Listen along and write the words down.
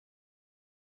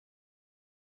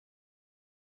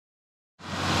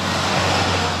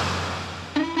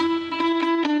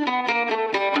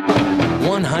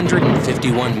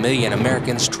151 million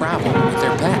Americans travel with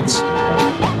their pets.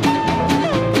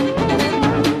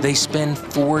 They spend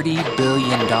 $40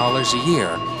 billion a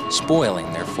year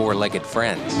spoiling their four-legged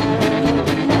friends.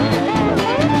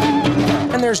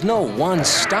 And there's no one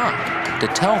stop to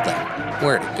tell them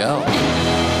where to go.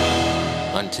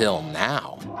 Until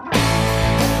now.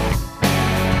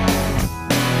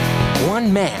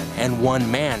 One man and one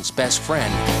man's best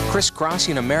friend,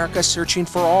 crisscrossing America searching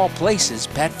for all places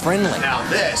pet-friendly. Now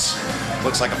this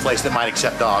looks like a place that might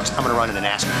accept dogs. I'm gonna run in and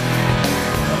ask them.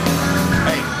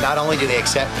 Hey, not only do they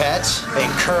accept pets, they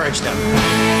encourage them.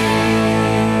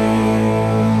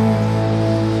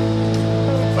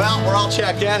 Well, we're all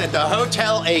checked in at the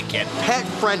Hotel Aiken.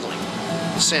 Pet-friendly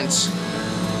since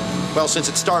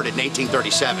it started in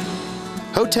 1837.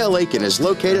 Hotel Aiken is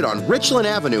located on Richland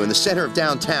Avenue in the center of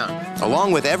downtown.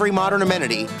 Along with every modern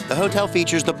amenity, the hotel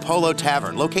features the Polo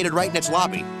Tavern, located right in its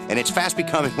lobby, and it's fast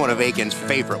becoming one of Aiken's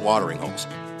favorite watering holes.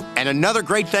 And another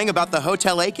great thing about the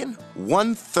Hotel Aiken,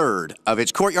 1/3 of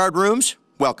its courtyard rooms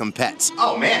welcome pets.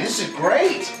 Oh man, this is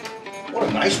great! What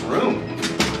a nice room.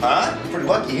 Huh? Pretty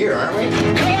lucky here, aren't we?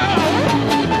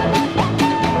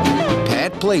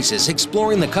 Pet Places,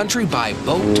 exploring the country by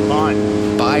boat,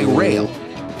 by rail,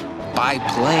 by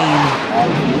plane,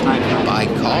 by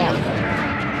car,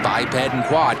 biped and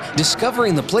quad,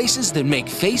 discovering the places that make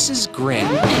faces grin.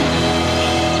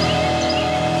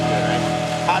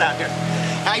 Hot out here.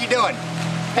 How you doing?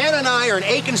 Hannah and I are in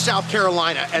Aiken, South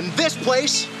Carolina, and this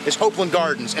place is Hopeland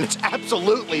Gardens, and it's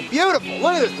absolutely beautiful.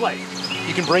 Look at this place.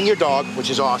 You can bring your dog, which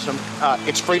is awesome.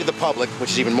 It's free to the public,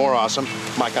 which is even more awesome,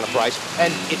 my kind of price.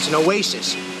 And it's an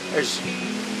oasis. There's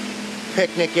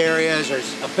picnic areas,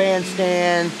 there's a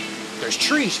bandstand, there's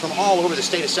trees from all over the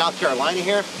state of South Carolina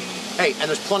here. Hey, and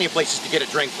there's plenty of places to get a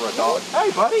drink for a dog.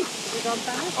 Hey, buddy. You done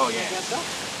fast? Oh, yeah.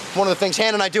 One of the things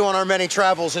Hannah and I do on our many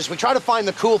travels is we try to find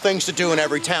the cool things to do in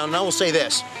every town. And I will say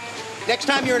this. Next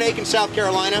time you're in Aiken, South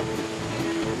Carolina,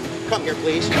 come here,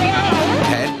 please.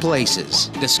 Pet Places,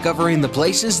 discovering the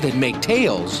places that make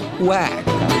tails wag.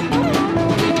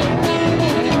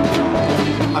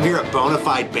 I'm here at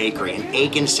Bonafide Bakery in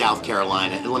Aiken, South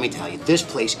Carolina, and let me tell you, this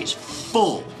place is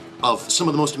full of some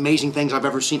of the most amazing things I've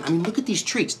ever seen. I mean, look at these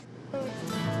treats.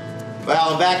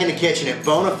 Well, I'm back in the kitchen at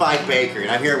Bonafide Bakery,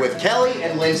 and I'm here with Kelly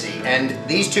and Lindsay, and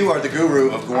these two are the guru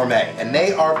of gourmet, and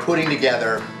they are putting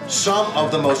together some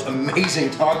of the most amazing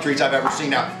dog treats I've ever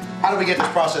seen. Now, how do we get this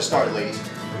process started, ladies?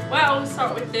 Well, we'll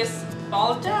start with this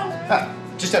ball of dough.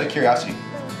 Just out of curiosity,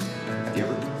 have you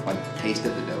ever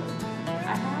tasted the dough?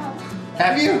 I have.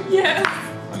 Have you? Yes.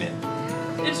 I'm in.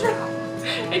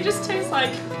 It just tastes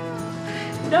like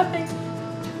nothing.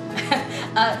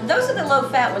 Those are the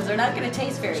low-fat ones. They're not going to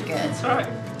taste very good. That's right.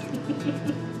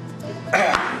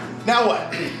 Now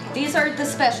what? These are the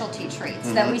specialty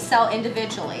treats that we sell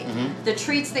individually. The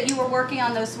treats that you were working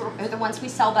on, those are the ones we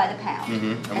sell by the pound.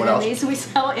 And what else? These we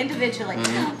sell individually.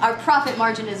 Our profit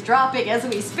margin is dropping as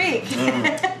we speak.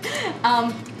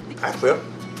 Actually,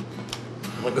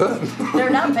 they're good. They're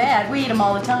not bad. We eat them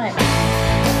all the time.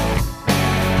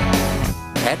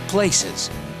 Pet Places,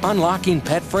 unlocking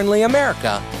pet-friendly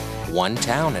America, one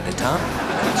town at a time.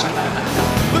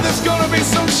 But there's gonna be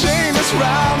some changes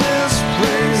around this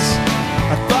place.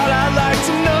 I thought I'd like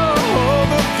to know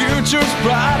the future's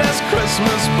bright as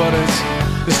Christmas, but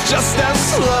it's just as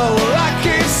slow. I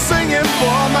keep singing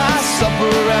for my supper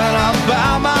and I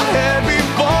bow my head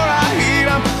before I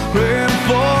eat. I'm praying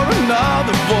for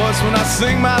another voice when I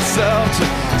sing myself to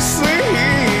sleep.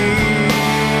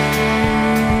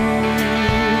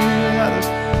 There's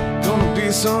gonna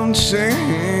be some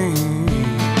change.